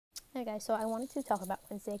Hey guys, so I wanted to talk about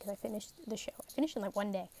Wednesday because I finished the show. I finished in like one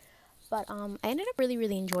day, but I ended up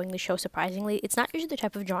really enjoying the show. Surprisingly, it's not usually the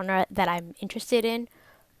type of genre that I'm interested in,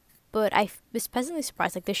 but was pleasantly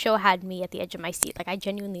surprised. Like the show had me at the edge of my seat. Like I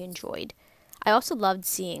genuinely enjoyed. I also loved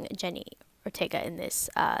seeing Jenny Ortega in this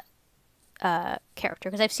character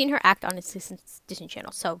because I've seen her act on Disney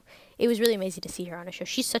Channel, so it was really amazing to see her on a show.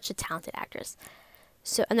 She's such a talented actress.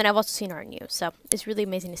 So and then I've also seen her on You, so it's really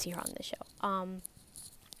amazing to see her on this show.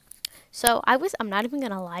 I'm not even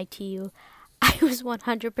gonna lie to you. I was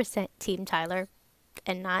 100% Team Tyler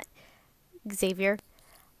and not Xavier.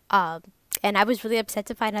 Um, and I was really upset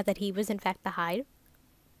to find out that he was in fact the Hyde.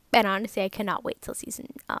 And honestly, I cannot wait till season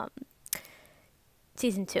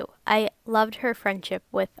two. I loved her friendship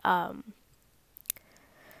with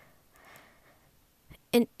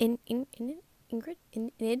in Ingrid,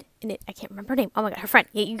 Enid. I can't remember her name. Oh my god, her friend.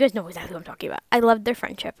 Yeah, you guys know exactly what I'm talking about. I loved their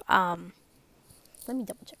friendship. Let me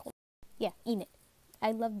double check. Yeah, Enid.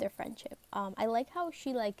 I loved their friendship. I like how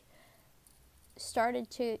she like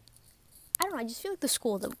started to. I don't know. I just feel like the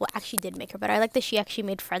school that actually did make her better. I like that she actually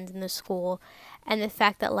made friends in the school, and the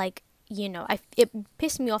fact that like it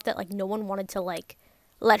pissed me off that like no one wanted to like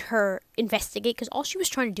let her investigate because all she was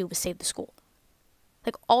trying to do was save the school.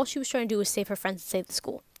 Like all she was trying to do was save her friends and save the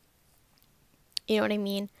school. You know what I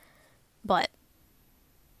mean? But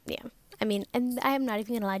yeah. I mean, and I am not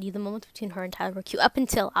even gonna lie to you. The moments between her and Tyler were cute up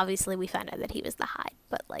until obviously we found out that he was the Hyde.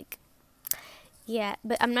 But like, yeah,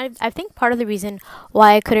 but I'm not. I think part of the reason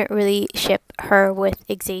why I couldn't really ship her with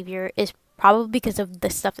Xavier is probably because of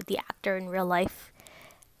the stuff that the actor in real life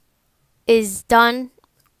is done,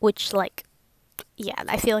 which like, yeah,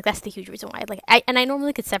 I feel like that's the huge reason why. Like, I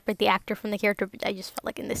normally could separate the actor from the character, but I just felt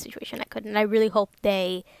like in this situation I couldn't. I really hope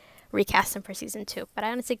they recast him for season two. But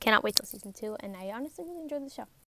I honestly cannot wait till season two, and I honestly really enjoyed the show.